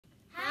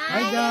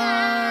Hi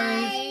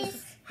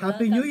guys!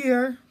 Happy New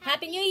Year!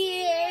 Happy New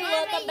Year!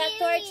 Welcome back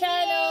to our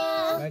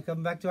channel. Welcome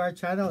back to our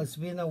channel. It's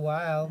been a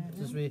while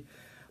since we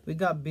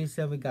got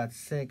busy and we got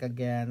sick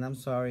again. I'm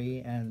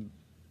sorry. And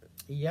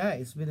yeah,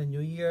 it's been a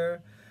new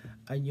year,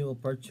 a new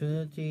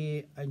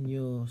opportunity, a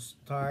new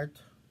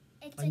start,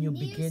 a new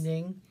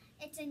beginning.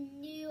 It's a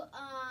new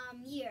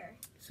year.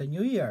 It's a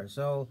new year.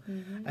 So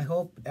I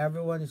hope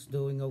everyone is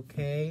doing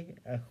okay.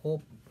 I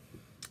hope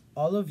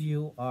all of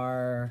you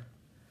are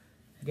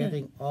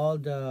getting all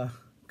the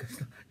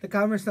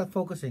camera's not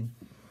focusing.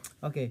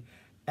 Okay.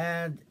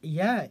 And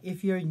yeah,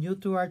 if you're new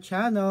to our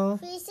channel,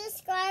 please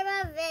subscribe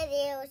our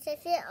videos.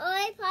 If you're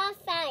already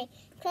past 5,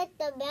 click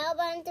the bell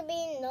button to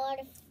be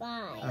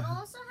notified. We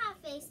also have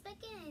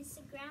Facebook and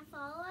Instagram.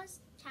 Follow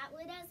us, chat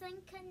with us, and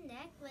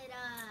connect with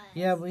us.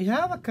 Yeah, we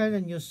have a kind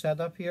of new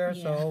setup here,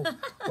 so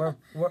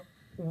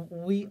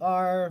we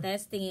are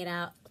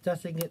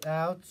testing it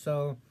out.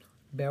 So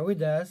bear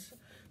with us.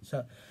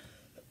 So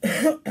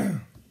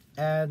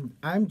and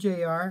I'm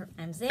JR.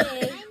 I'm Zay.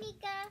 Hi,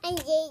 Mika. I'm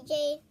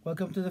JJ.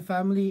 Welcome to the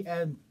family.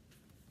 And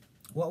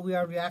what we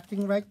are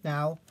reacting right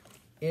now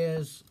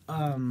is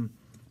 10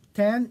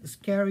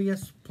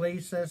 scariest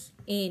places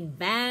in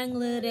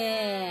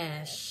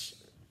Bangladesh.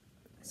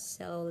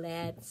 So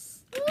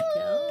let's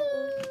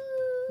go.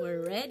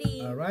 We're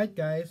ready. All right,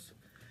 guys.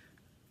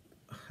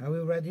 Are we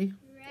ready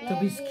to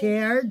be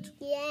scared?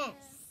 Yes.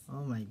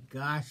 Oh my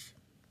gosh.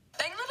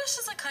 Bangladesh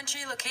is a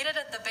country located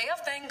at the Bay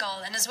of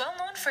Bengal and is well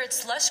known for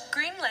its lush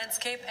green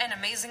landscape and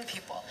amazing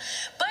people.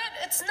 But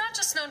it's not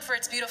just known for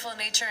its beautiful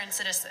nature and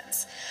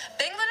citizens.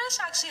 Bangladesh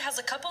actually has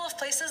a couple of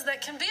places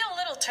that can be a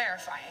little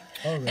terrifying.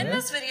 Oh, really? In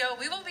this video,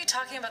 we will be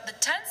talking about the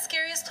 10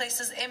 scariest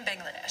places in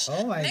Bangladesh.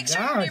 Oh my Make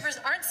sure your neighbors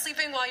aren't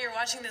sleeping while you're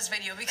watching this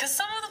video, because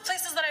some of the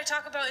places that I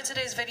talk about in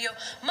today's video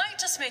might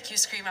just make you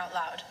scream out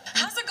loud.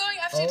 How's it going,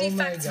 FTD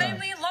Facts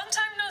family? Long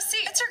time no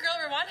see. It's your girl,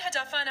 Rawan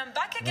Hadafa, and I'm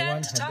back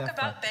again to talk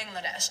about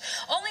Bangladesh.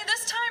 Only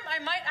this time, I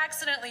might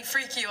accidentally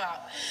freak you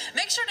out.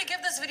 Make sure to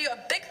give this video a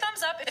big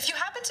thumbs up if you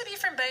happen to be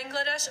from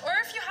Bangladesh or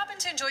if you happen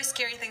to enjoy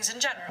scary things in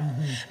general.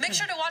 Make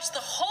sure to watch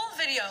the whole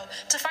video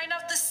to find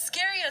out the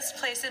scariest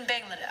place in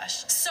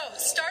Bangladesh. So,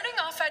 starting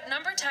off at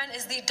number 10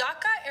 is the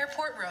Dhaka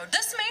Airport Road.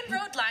 This main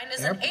road line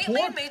is an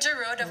 8-lane major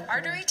road of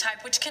artery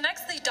type which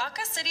connects the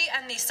Dhaka city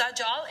and the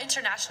Sajal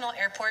International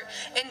Airport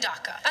in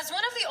Dhaka. As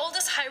one of the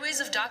oldest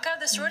highways of Dhaka,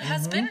 this road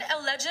has been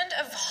a legend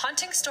of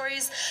haunting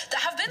stories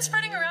that have been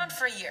spreading around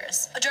for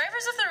years.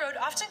 Drivers of the road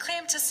often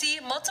claim to see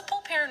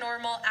multiple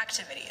paranormal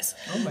activities.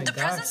 The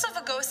presence of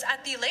a ghost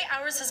at the late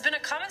hours has been a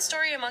common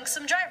story among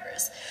some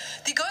drivers.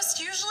 The ghost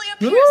usually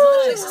appears in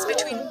the places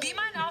between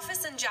Biman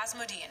Office and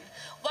Jasmuddin.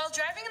 While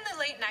driving in the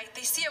late night,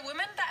 they see a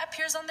woman that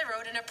appears on the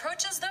road and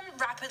approaches them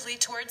rapidly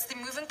towards the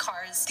moving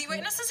cars. The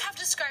witnesses have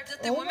described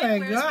that the woman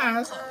wears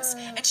white clothes,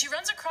 and she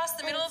runs across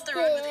the middle of the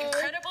road with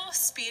incredible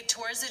speed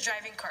towards the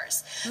driving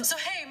cars. So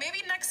hey, maybe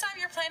next time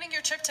you're planning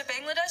your trip to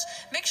Bangladesh,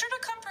 make sure to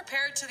come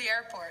prepared to the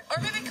airport.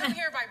 Or maybe come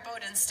here by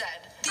boat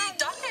instead. The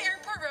Dhaka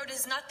Airport Road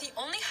is not the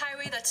only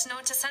highway that's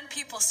known to send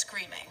people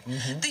screaming.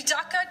 The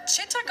Dhaka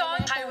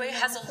Chittagong Highway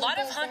has a lot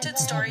of haunted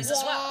stories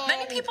as well.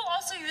 Many people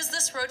also use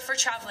this road for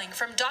traveling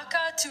from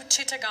Dhaka to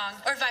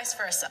Chittagong or vice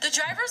versa. The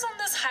drivers on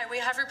this highway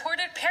have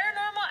reported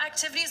paranormal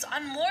activities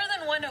on more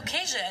than one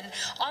occasion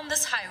on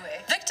this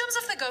highway. Victims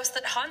of the ghost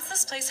that haunts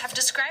this place have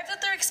described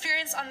that their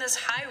experience on this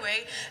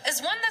highway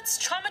is one that's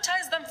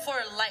traumatized them for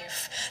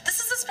life. This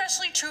is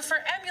especially true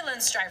for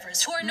ambulance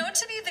drivers, who are known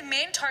to be the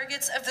main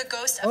targets of the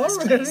ghost of this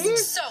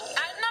place. So,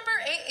 at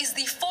number 8 is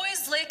the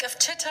Foy's Lake of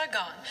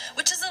Chittagong,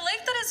 which is a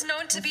lake that is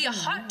known to be a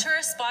hot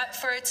tourist spot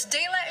for its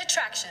daylight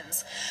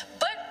attractions.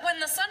 But when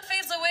the sun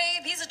fades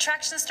away, these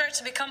attractions start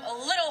to become a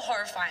little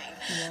horrifying.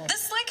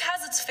 This lake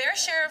has its fair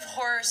share of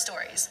horror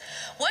stories.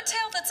 One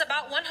tale that's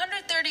about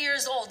 130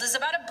 years old is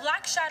about a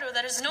black shadow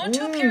that is known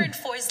to appear in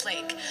Foy's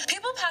Lake.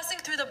 People passing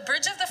through the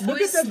bridge of the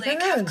Foy's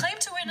Lake have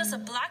claimed to witness a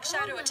black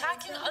shadow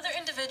attacking other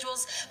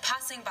individuals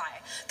passing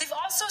by. They've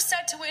also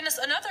said to witness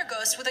another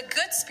ghost with a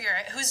good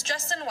spirit who's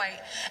dressed in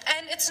white,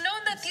 and it's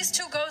known that these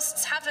two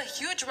ghosts have a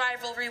huge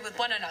rivalry with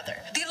one another.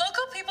 The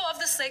local people of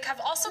this lake have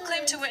also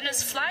claimed to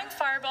witness flying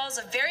fireballs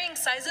of varying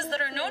sizes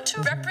that are known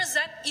to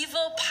represent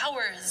evil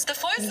powers. The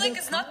Foy's Lake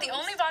is not the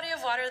only body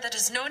of water that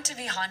is known to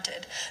be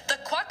haunted. The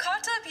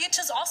Kwakata Beach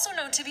is also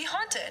known to be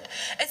haunted.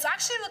 It's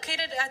actually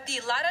located at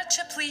the Lada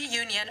Chipli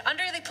Union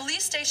under the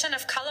police station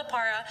of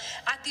Kalapara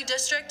at the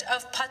district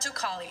of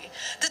Patukali.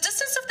 The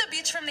distance of the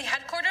beach from the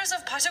headquarters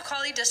of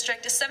Patukali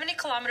district is 70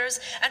 kilometers,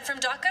 and from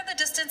Dhaka the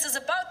distance is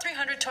about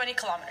 320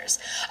 kilometers.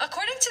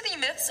 According to the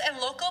myths and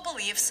local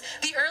beliefs,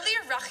 the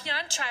earlier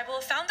Rakhyan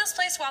tribal found this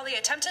place while they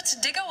attempted to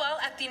dig a well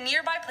at the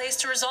nearby place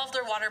to resolve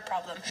their water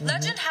problem.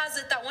 Legend has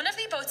it that one of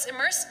the boats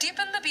immersed deep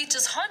in the beach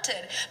is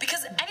haunted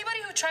because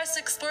anybody who tries to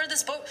explore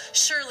this boat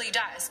surely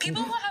dies.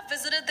 People who have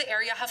visited the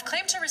area have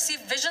claimed to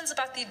receive visions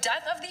about the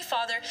death of the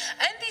father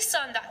and the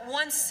son that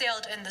once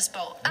sailed in this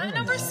boat. At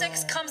number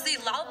 6 comes the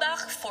Lal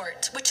Bagh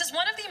Fort, which is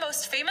one of the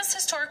most famous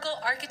historical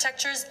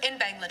architectures in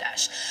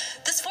Bangladesh.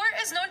 This fort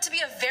is known to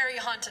be a very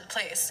haunted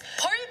place.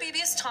 Pori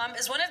Bibi's tomb Tom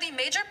is one of the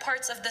major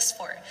parts of this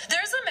fort.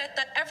 There's a myth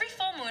that every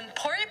full moon,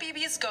 Pori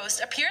Bibi's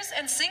ghost appears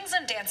and sings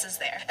and dances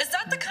there. Is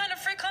that the kind of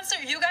free concert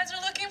you guys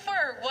are looking for,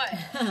 or what?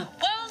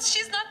 Well,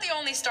 she's not the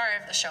only star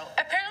of the show.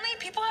 Apparently,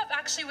 people have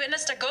actually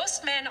witnessed a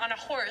ghost man on a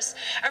horse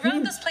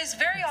around this place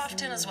very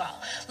often as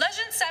well.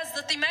 Legend says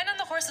that the man on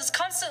the horse is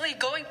constantly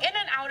going in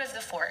and out of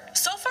the fort.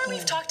 So far,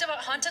 we've talked about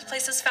haunted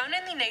places found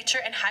in the nature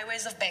and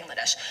highways of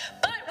Bangladesh,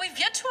 but we've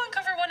yet to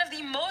uncover one of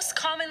the most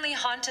commonly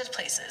haunted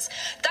places.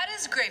 That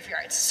is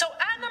graveyards. So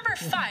at number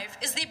 5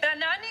 is the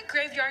Banani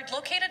graveyard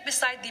located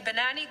beside the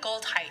Banani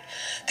Gold Height.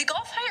 The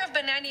Golf Height of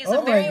Banani is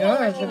a very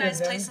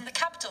well-recognized place in the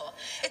capital.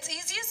 It's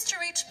easiest to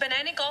reach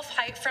Banani Golf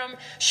Height from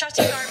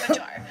Shatigar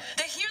Bajar.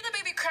 They hear the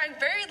baby crying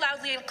very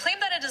loudly and claim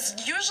that it is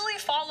usually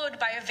followed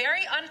by a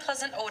very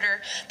unpleasant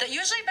odor that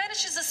usually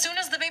vanishes as soon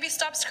as the baby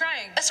stops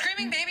crying. A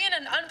screaming baby and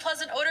an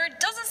unpleasant odor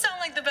doesn't sound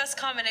like the best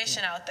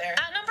combination out there.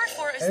 At number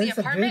 4 is the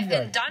apartment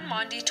in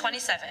Dhanmondi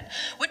 27,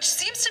 which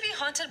seems to be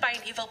haunted by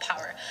an evil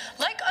power.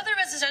 Like other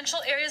residential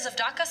areas of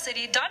Dhaka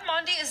city,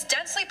 Dhanmondi is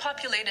densely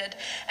populated,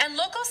 and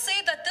locals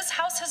say that this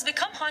house has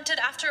become haunted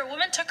after a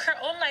woman took her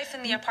own life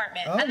in the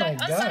apartment, and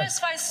that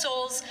unsatisfied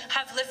souls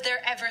have lived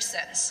there ever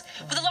since.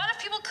 With a lot of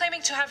people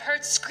claiming to have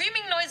heard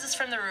screaming noises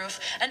from the roof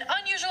and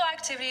unusual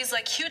activities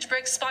like huge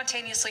bricks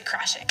spontaneously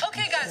crashing.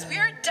 Okay guys, we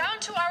are down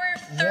to our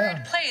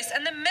third place,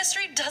 and the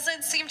mystery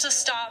doesn't seem to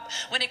stop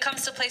when it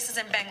comes to places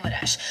in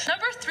Bangladesh.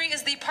 Number 3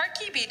 is the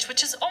Parki Beach,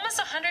 which is almost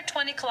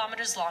 120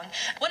 kilometers long,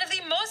 one of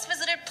the most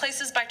visited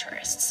places by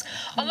tourists.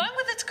 Along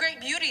with its great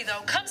beauty,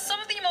 though, comes some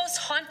of the most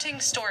haunting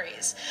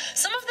stories.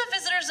 Some of the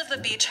visitors of the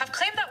beach have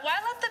claimed that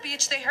while at the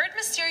beach, they heard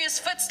mysterious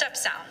footstep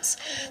sounds.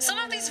 Some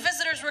of these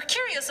visitors were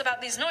curious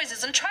about these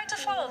noises and tried to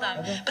follow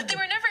them, but they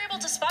were never able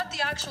to spot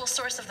the actual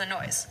source of the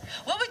noise.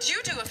 What would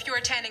you do if you were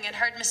tanning and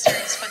heard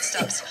mysterious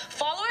footsteps?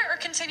 Follow it or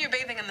continue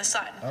bathing in the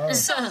sun?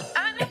 So,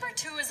 at number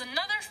 2 is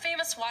another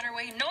famous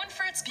waterway known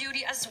for its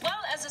beauty as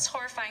well as its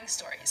horrifying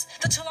stories.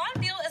 The Chalan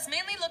Beal is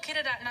mainly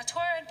located at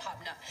Natura and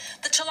Pabna.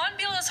 The Chalan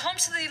Beal is home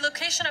to the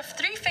location of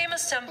 3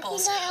 famous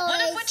temples,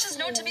 one of which is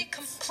known to be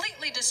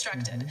completely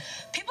destructed.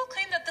 People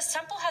claim that this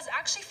temple has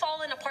actually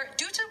fallen apart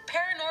due to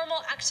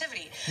paranormal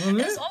activity.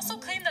 It is also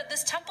claimed that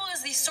this temple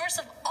is the source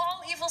of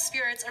all evil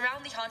spirits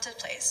around the haunted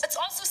place. It's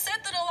also said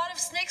that a lot of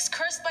snakes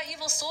cursed by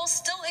evil souls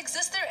still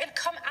exist there and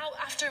come out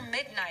after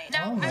midnight.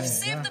 Now, I've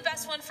saved the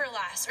best one for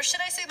last, or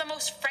should I say the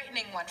most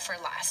frightening one for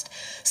last.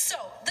 So,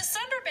 the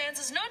Sundarbans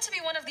is known to be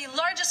one of the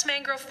largest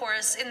mangrove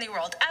forests in the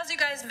world, as you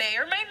guys may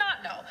or may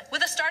not know,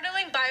 with a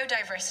startling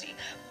biodiversity.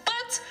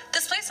 But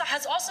this place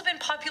has also been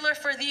popular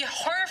for the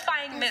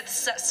horrifying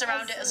myths that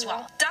surround it as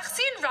well.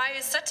 Daxin Rai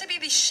is said to be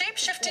the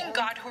shape-shifting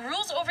god who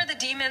rules over the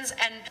demons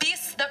and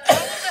beasts that prowl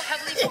the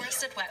heavily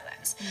forested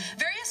wetlands.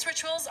 Various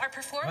rituals are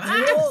performed for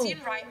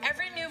Daxin Rai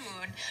every new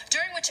moon,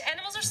 during which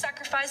animals are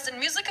sacrificed and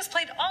music is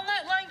played all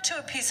night long to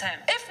appease him.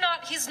 If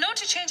not, he's known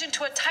to change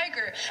into a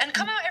tiger and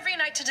come out every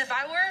night to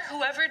devour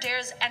whoever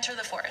dares enter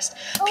the forest.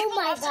 People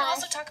often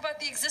also talk about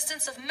the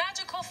existence of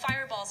magical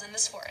fireballs in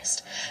this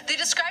forest. They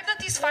describe that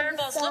these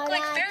fireballs look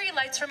like fairy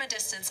lights from a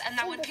distance, and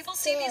that when people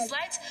see these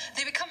lights,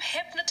 they become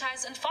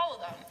hypnotized and follow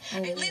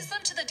them. It leads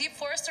them to the deep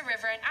forest or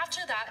river, and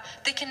after that,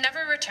 they can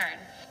never return.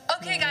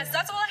 Okay, guys,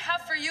 that's all I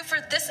have for you for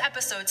this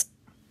episode.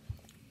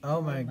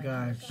 Oh my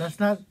gosh, that's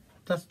not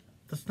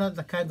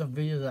the kind of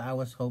video that I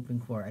was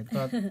hoping for. I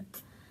thought,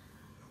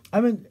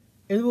 I mean,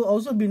 it will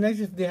also be nice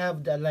if they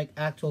have the like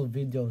actual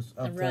videos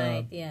of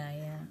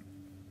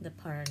the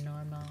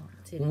paranormal.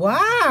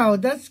 Wow,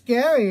 that's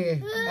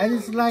scary, and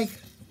it's like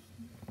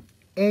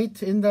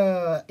 8 in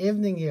the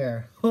evening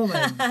here. Oh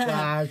my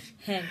gosh.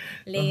 And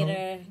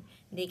later,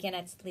 they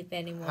cannot sleep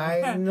anymore.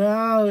 I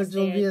know, it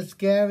will be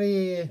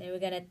scary. They were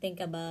gonna think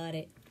about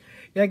it.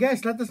 Yeah,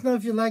 guys, let us know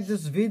if you like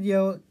this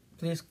video.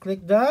 Please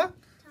click the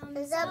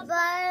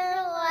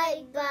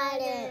like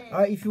button.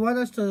 If you want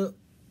us to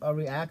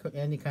react on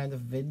any kind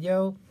of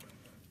video,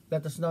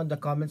 let us know in the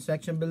comment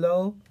section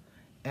below.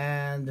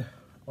 And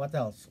what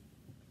else?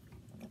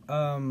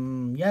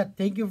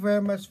 Thank you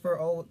very much for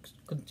all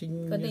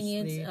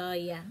continuously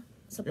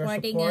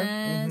supporting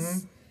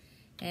us.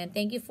 And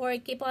thank you for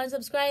keep on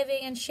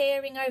subscribing and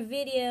sharing our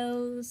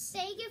videos.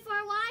 Thank you for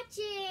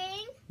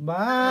watching.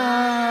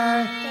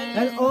 Bye.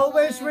 And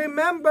always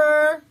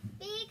remember,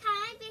 Be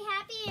kind, be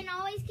happy, and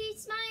always keep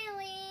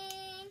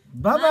smiling.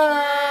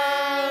 Bye-bye.